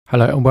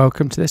Hello and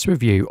welcome to this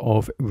review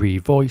of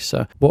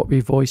REVOICER. What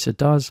REVOICER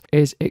does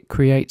is it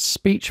creates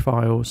speech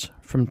files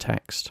from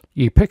text.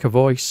 You pick a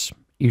voice,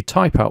 you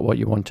type out what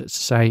you want it to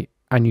say,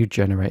 and you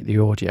generate the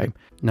audio.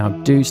 Now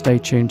do stay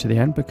tuned to the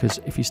end, because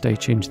if you stay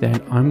tuned to the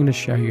end, I'm going to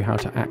show you how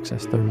to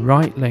access the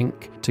right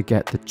link to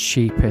get the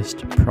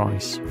cheapest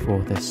price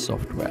for this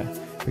software,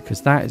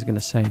 because that is going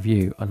to save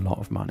you a lot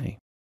of money.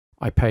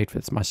 I paid for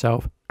this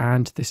myself,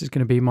 and this is going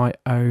to be my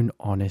own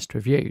honest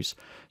reviews.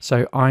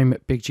 So I'm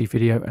Big G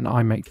Video, and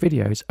I make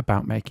videos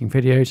about making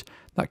videos.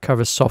 That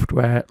covers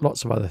software,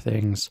 lots of other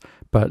things,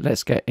 but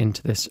let's get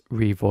into this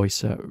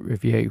REVOICER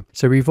review.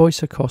 So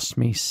REVOICER costs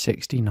me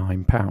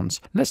 £69.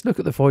 Let's look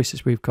at the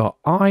voices we've got.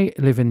 I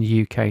live in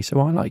the UK, so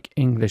I like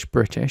English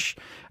British,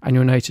 and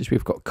you'll notice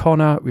we've got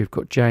Connor, we've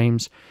got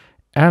James.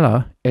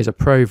 Ella is a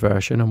pro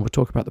version, and we'll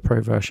talk about the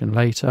pro version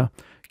later.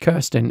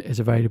 Kirsten is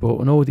available,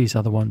 and all these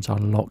other ones are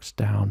locked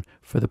down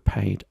for the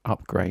paid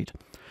upgrade.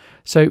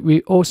 So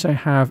we also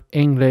have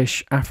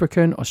English,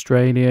 African,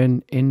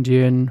 Australian,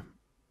 Indian,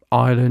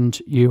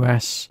 Ireland,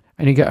 US,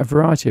 and you get a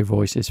variety of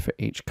voices for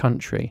each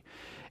country.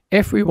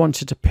 If we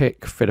wanted to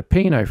pick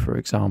Filipino, for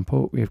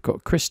example, we've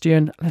got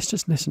Christian. Let's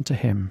just listen to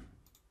him.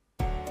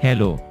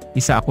 Hello,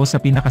 isa ako sa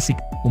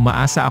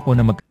umaasa ako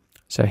na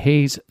So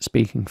he's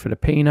speaking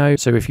Filipino.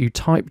 So if you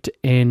typed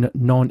in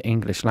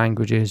non-English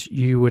languages,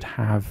 you would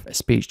have a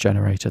speech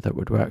generator that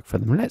would work for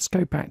them. Let's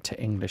go back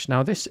to English.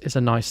 Now, this is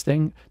a nice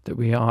thing that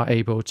we are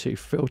able to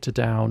filter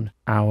down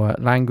our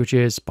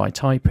languages by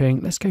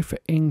typing. Let's go for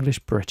English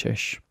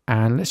British,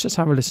 and let's just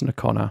have a listen to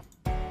Connor.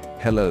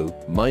 Hello,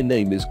 my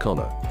name is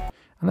Connor.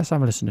 And let's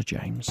have a listen to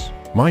James.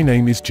 My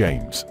name is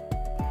James.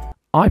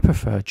 I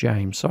prefer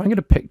James, so I'm going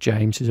to pick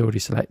James, who's already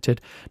selected.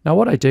 Now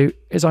what I do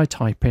is I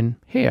type in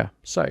here.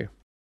 So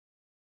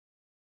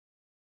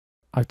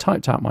I've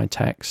typed out my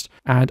text,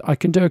 and I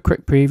can do a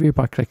quick preview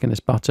by clicking this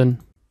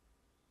button.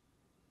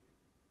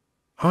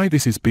 Hi,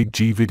 this is Big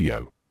G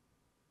Video.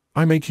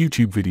 I make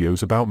YouTube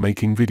videos about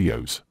making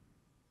videos.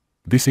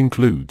 This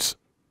includes...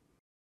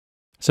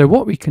 So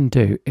what we can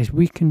do is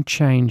we can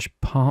change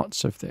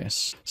parts of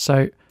this.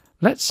 So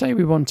let's say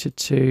we wanted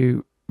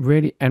to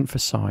really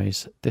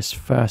emphasize this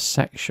first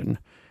section.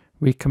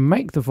 We can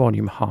make the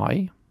volume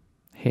high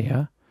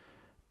here,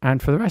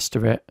 and for the rest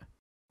of it,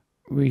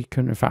 we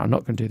can, in fact, I'm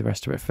not going to do the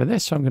rest of it. For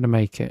this, I'm going to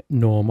make it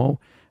normal.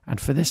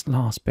 And for this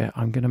last bit,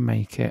 I'm going to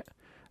make it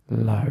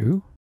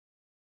low.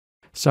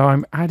 So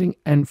I'm adding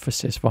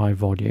emphasis via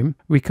volume.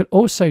 We could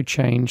also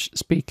change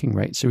speaking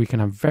rate. So we can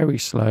have very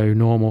slow,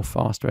 normal,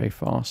 fast, very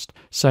fast.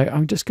 So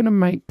I'm just going to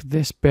make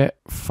this bit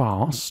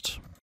fast.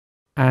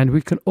 And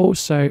we can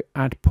also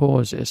add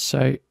pauses.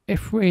 So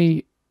if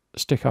we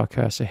stick our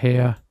cursor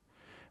here,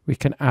 we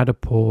can add a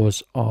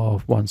pause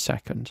of 1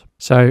 second.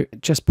 So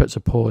it just puts a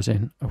pause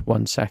in of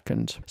 1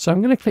 second. So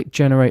I'm going to click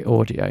generate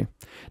audio.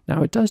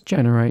 Now it does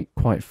generate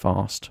quite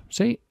fast.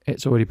 See,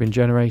 it's already been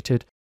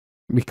generated.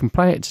 We can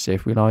play it to see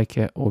if we like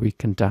it, or we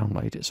can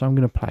download it. So I'm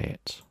going to play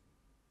it.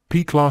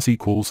 P class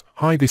equals,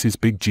 hi, this is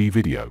Big G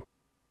Video.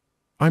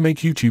 I make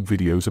YouTube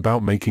videos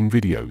about making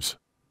videos.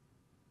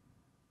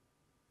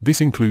 This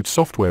includes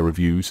software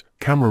reviews,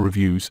 camera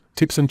reviews,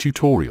 tips and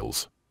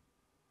tutorials.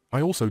 I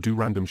also do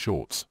random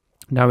shorts.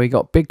 Now we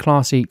got big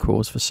class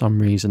equals for some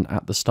reason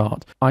at the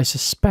start. I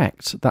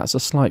suspect that's a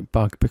slight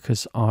bug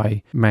because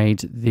I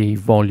made the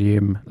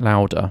volume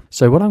louder.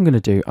 So what I'm going to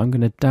do, I'm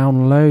going to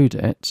download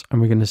it, and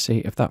we're going to see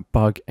if that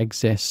bug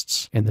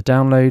exists in the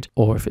download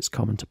or if it's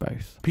common to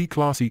both. P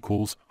class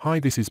equals, hi,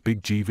 this is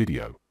Big G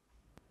Video.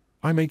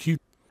 I make you...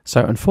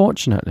 So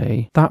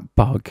unfortunately, that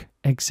bug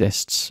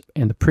exists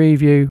in the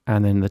preview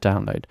and in the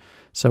download.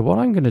 So what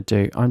I'm going to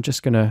do, I'm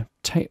just going to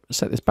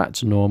set this back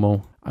to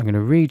normal. I'm going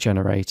to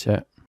regenerate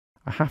it.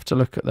 I have to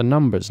look at the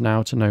numbers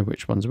now to know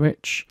which one's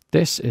which.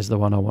 This is the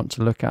one I want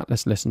to look at.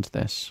 Let's listen to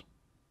this.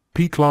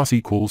 P class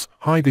equals,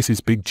 hi, this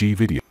is Big G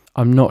Video.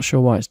 I'm not sure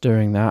why it's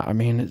doing that. I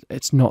mean,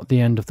 it's not the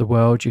end of the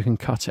world. You can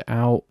cut it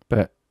out,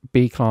 but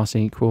B class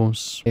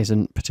equals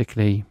isn't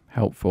particularly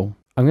helpful.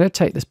 I'm going to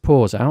take this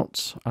pause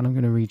out, and I'm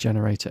going to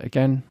regenerate it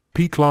again.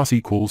 P class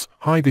equals,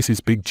 hi, this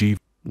is Big G.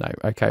 No,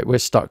 okay, we're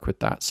stuck with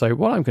that. So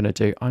what I'm going to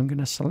do, I'm going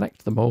to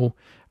select them all,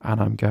 and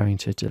I'm going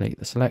to delete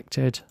the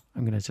selected.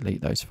 I'm going to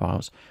delete those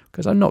files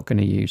because I'm not going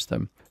to use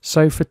them.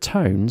 So for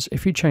tones,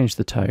 if you change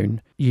the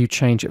tone, you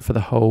change it for the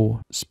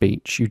whole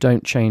speech. You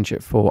don't change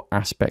it for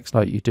aspects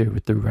like you do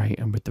with the rate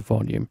and with the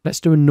volume.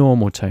 Let's do a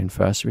normal tone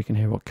first so we can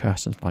hear what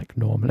Kirsten's like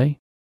normally.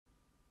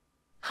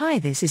 Hi,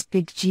 this is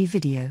Big G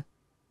Video.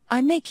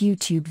 I make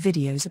YouTube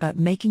videos about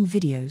making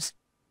videos.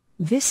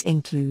 This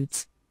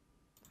includes...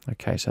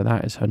 Okay, so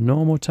that is her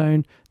normal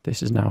tone.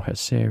 This is now her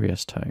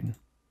serious tone.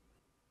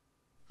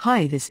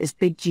 Hi, this is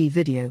Big G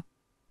Video.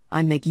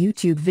 I make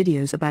YouTube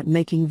videos about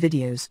making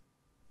videos.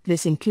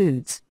 This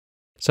includes...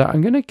 So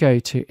I'm going to go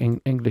to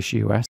English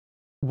US.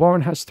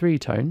 Warren has 3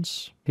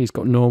 tones. He's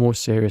got normal,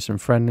 serious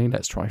and friendly.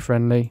 Let's try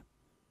friendly.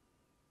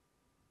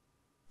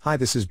 Hi,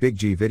 this is Big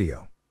G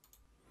Video.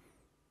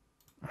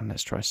 And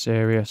let's try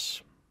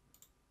serious.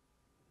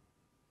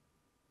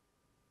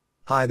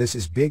 Hi, this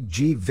is Big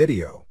G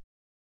Video.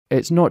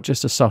 it's not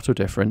just a subtle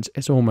difference,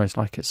 it's almost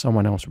like it's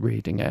someone else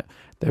reading it.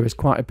 There is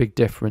quite a big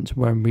difference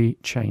when we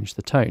change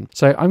the tone.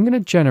 So I'm going to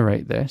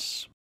generate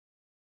this,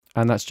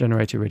 and that's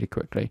generated really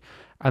quickly.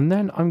 And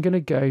then I'm going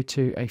to go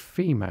to a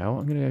female.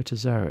 I'm going to go to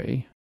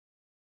Zoe,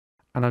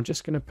 and I'm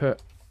just going to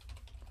put,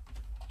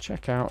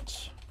 check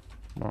out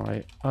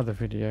my other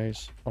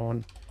videos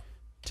on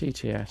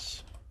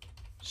TTS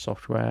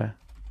software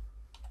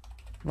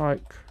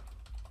like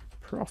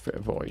Profit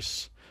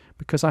Voice,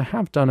 because I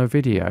have done a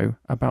video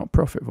about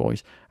Profit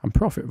Voice, and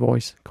Profit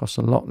Voice costs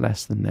a lot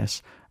less than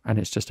this, and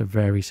it's just a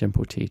very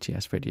simple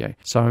TTS video.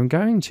 So I'm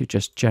going to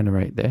just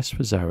generate this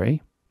for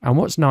Zoe. And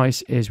what's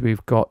nice is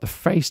we've got the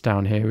face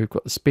down here, we've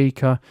got the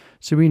speaker,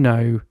 so we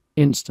know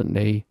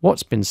instantly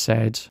what's been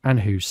said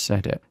and who's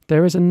said it.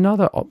 There is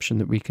another option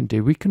that we can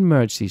do. We can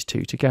merge these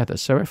two together.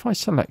 So if I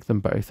select them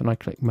both and I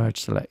click merge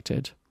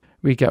selected,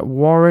 we get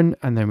Warren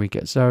and then we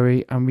get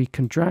Zoe, and we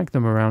can drag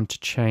them around to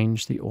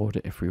change the order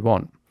if we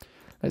want.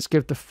 Let's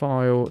give the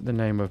file the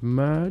name of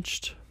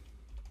merged.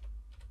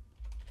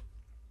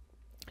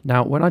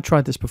 Now, when I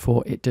tried this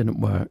before, it didn't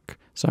work.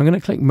 So I'm going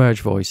to click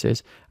merge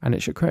voices, and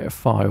it should create a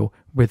file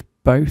with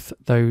both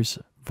those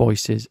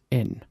voices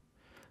in.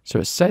 So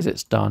it says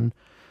it's done.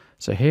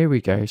 So here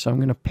we go. So I'm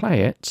going to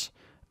play it,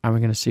 and we're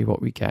going to see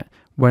what we get.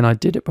 When I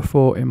did it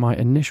before in my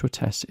initial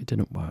test, it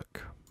didn't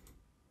work.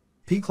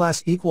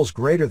 P-class equals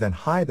greater than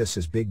hi, this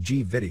is Big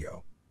G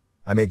Video.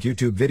 I make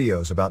YouTube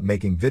videos about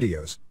making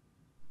videos.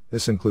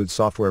 This includes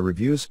software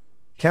reviews,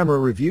 camera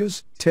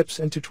reviews, tips,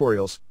 and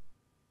tutorials.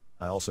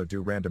 I also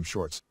do random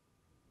shorts.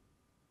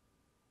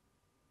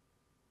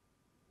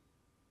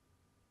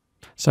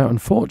 So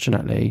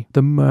unfortunately,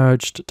 the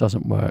merged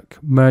doesn't work.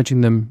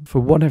 Merging them for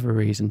whatever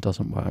reason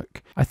doesn't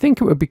work. I think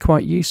it would be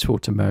quite useful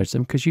to merge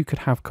them, because you could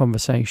have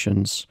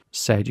conversations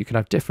said, you could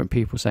have different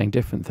people saying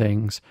different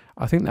things.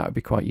 I think that would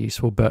be quite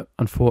useful, but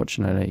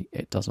unfortunately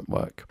it doesn't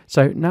work.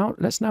 So now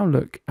let's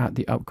look at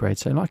the upgrade.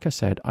 So like I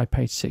said, I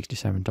paid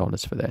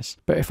 $67 for this.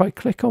 But if I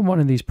click on one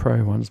of these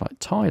pro ones like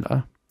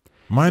Tyler,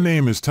 My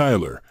name is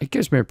Tyler. it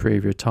gives me a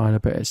preview of Tyler,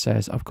 but it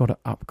says I've got to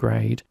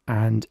upgrade,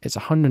 and it's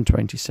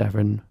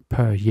 $127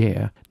 per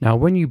year. Now,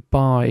 when you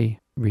buy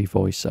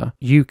REVOICER,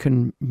 you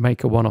can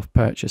make a one-off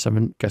purchase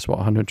of, guess what,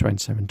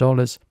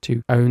 $127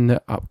 to own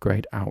the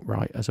upgrade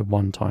outright as a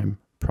one-time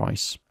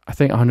price. I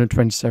think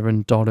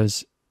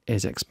 $127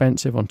 is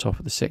expensive on top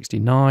of the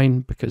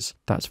 $69, because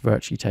that's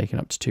virtually taken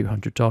up to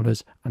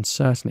 $200, and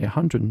certainly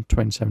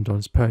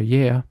 $127 per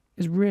year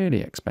is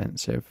really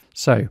expensive.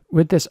 So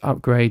with this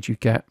upgrade, you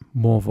get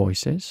more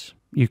voices.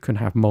 You can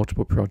have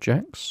multiple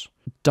projects,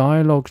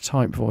 dialogue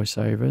type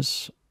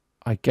voiceovers.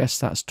 I guess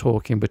that's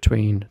talking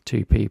between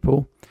two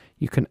people.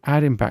 You can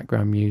add in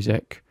background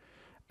music,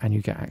 and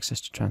you get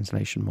access to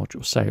translation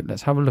modules. So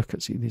let's have a look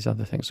at these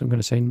other things. So I'm going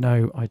to say,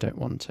 no, I don't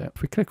want it.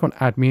 If we click on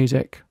add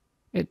music,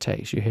 it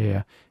takes you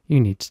here. You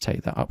need to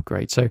take that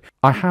upgrade. So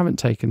I haven't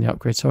taken the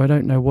upgrade, so I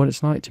don't know what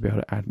it's like to be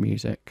able to add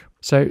music.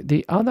 So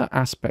the other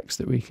aspects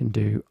that we can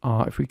do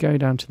are, if we go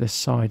down to this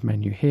side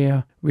menu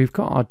here, we've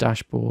got our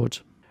dashboard,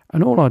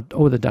 and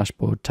all the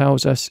dashboard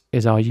tells us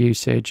is our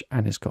usage,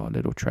 and it's got a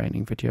little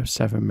training video of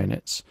 7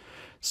 minutes.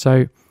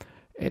 So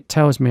it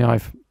tells me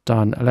I've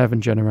done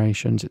 11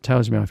 generations. It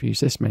tells me I've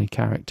used this many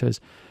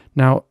characters.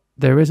 Now,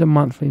 there is a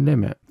monthly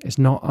limit. It's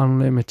not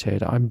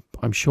unlimited.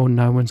 I'm sure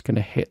no one's going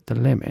to hit the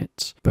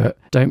limit, but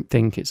don't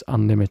think it's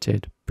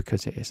unlimited,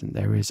 because it isn't.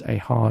 There is a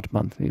hard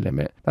monthly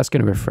limit. That's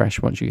going to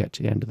refresh once you get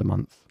to the end of the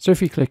month. So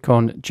if you click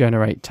on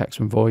generate text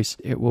from voice,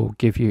 it will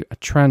give you a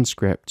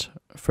transcript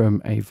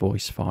from a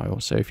voice file.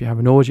 So if you have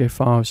an audio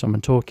file of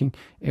someone talking,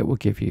 it will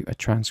give you a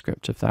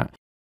transcript of that.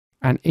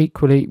 And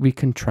equally, we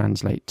can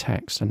translate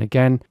text. And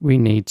again, we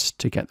need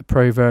to get the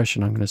pro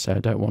version. I'm going to say I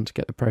don't want to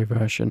get the pro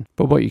version.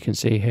 But what you can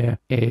see here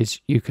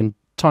is you can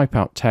type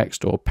out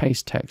text or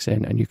paste text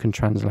in, and you can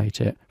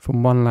translate it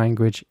from one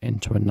language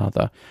into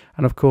another.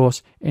 And of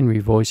course, in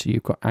REVOICER,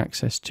 you've got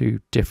access to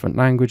different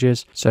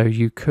languages. So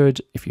you could,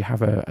 if you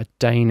have a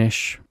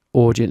Danish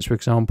audience, for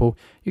example,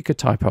 you could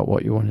type out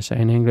what you want to say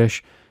in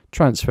English,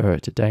 transfer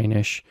it to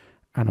Danish,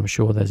 and I'm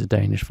sure there's a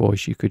Danish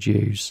voice you could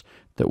use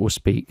that will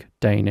speak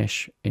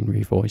Danish in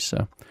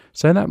REVOICER.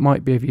 So that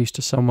might be of use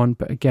to someone,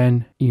 but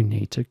again, you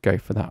need to go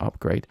for that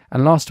upgrade.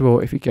 And last of all,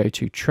 if you go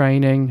to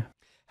training,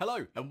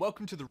 hello and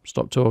welcome to the...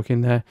 Stop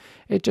talking there.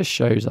 It just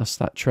shows us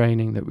that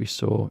training that we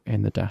saw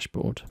in the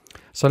dashboard.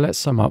 So let's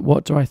sum up.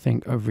 What do I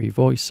think of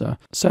REVOICER?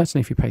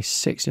 Certainly if you pay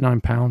 £69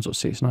 or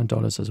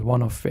 $69 as a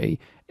one-off fee,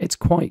 it's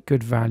quite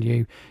good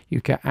value.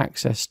 You get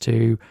access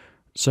to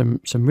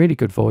some really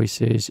good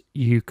voices.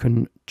 You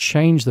can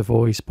change the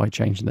voice by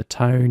changing the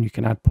tone. You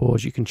can add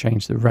pause, you can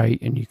change the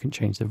rate, and you can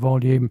change the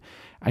volume,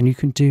 and you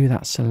can do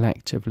that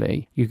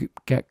selectively. You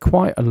get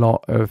quite a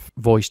lot of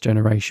voice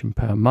generation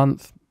per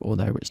month,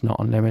 although it's not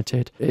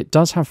unlimited. It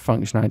does have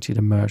functionality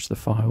to merge the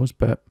files,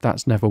 but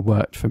that's never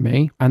worked for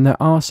me. And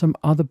there are some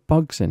other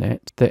bugs in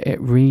it that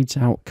it reads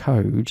out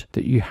code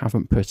that you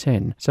haven't put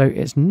in. So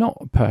it's not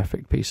a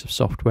perfect piece of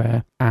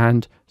software,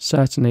 and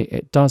certainly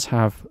it does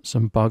have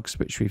some bugs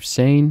which we've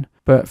seen.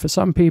 But for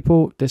some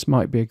people, this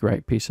might be a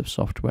great piece of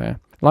software.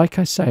 Like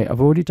I say,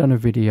 I've already done a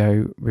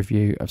video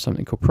review of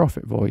something called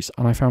Profit Voice,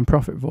 and I found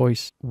Profit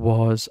Voice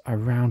was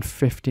around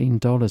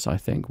 $15, I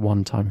think,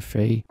 one-time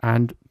fee,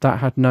 and that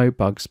had no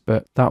bugs,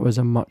 but that was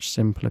a much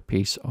simpler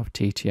piece of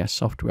TTS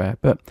software.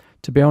 But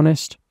to be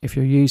honest, if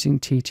you're using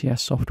TTS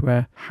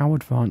software, how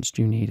advanced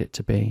do you need it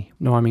to be?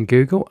 Now I'm in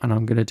Google and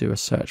I'm going to do a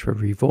search for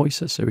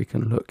REVOICER so we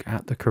can look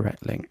at the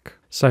correct link.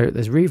 So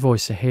there's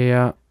REVOICER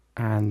here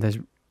and there's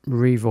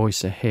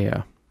REVOICER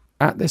here.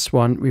 At this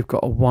one, we've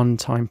got a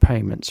one-time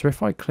payment. So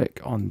if I click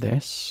on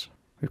this,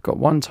 we've got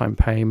one-time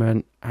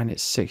payment and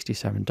it's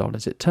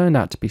 $67. It turned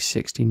out to be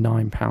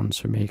 £69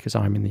 for me because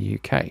I'm in the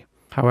UK.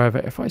 However,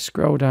 if I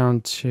scroll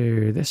down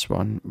to this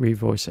one,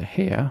 REVOICER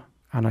here,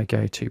 and I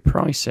go to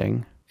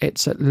pricing,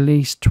 it's at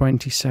least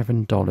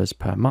 $27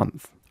 per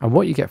month. And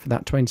what you get for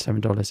that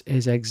 $27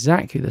 is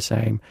exactly the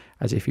same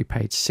as if you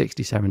paid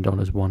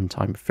 $67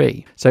 one-time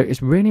fee. So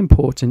it's really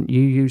important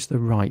you use the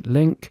right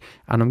link,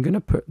 and I'm going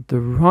to put the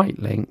right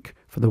link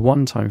for the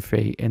one-time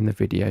fee in the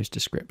video's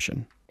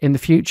description. In the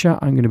future,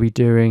 I'm going to be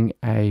doing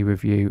a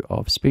review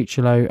of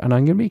Speechelo, and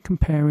I'm going to be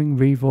comparing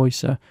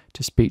REVOICER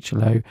to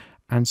Speechelo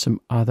and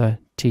some other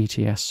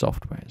TTS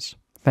softwares.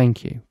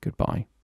 Thank you. Goodbye.